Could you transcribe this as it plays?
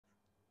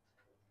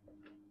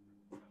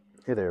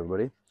Hey there,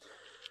 everybody.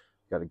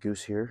 Got a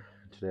goose here.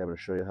 Today I'm going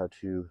to show you how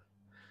to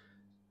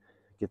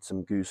get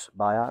some goose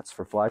biots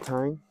for fly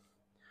tying.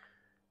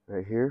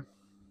 Right here,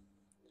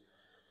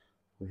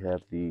 we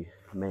have the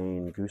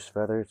main goose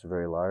feather. It's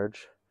very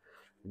large,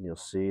 and you'll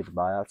see the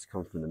biots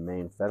come from the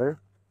main feather.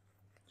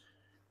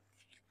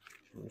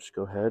 Just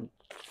go ahead,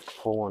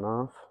 pull one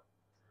off,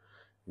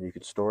 and you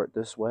can store it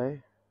this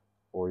way,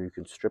 or you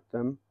can strip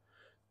them.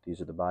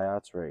 These are the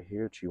biots right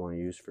here that you want to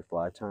use for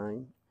fly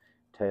tying,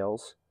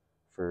 tails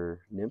for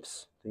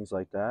nymphs, things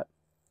like that.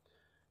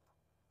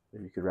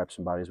 You could wrap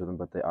some bodies with them,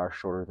 but they are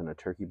shorter than a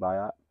turkey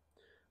biot.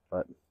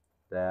 But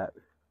that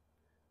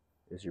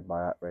is your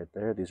biot right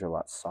there. These are a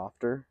lot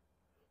softer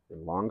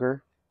and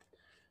longer.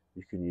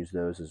 You can use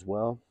those as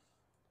well.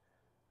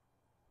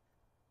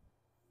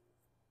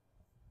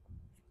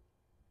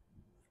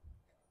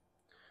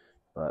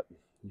 But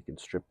you can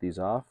strip these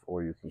off,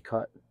 or you can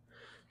cut.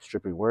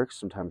 Stripping works.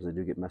 Sometimes they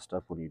do get messed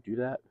up when you do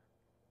that.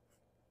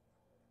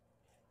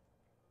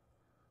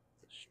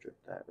 Strip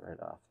that right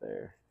off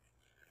there.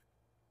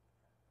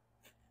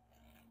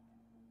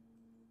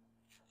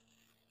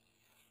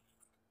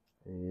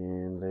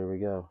 And there we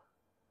go.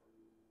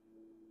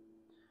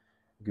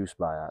 Goose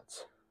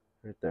biots.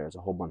 Right there. There's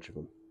a whole bunch of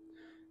them.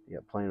 You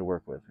got plenty to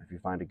work with. If you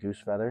find a goose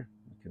feather,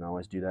 you can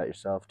always do that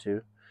yourself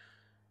too.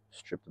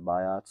 Strip the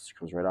biots. It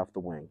comes right off the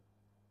wing.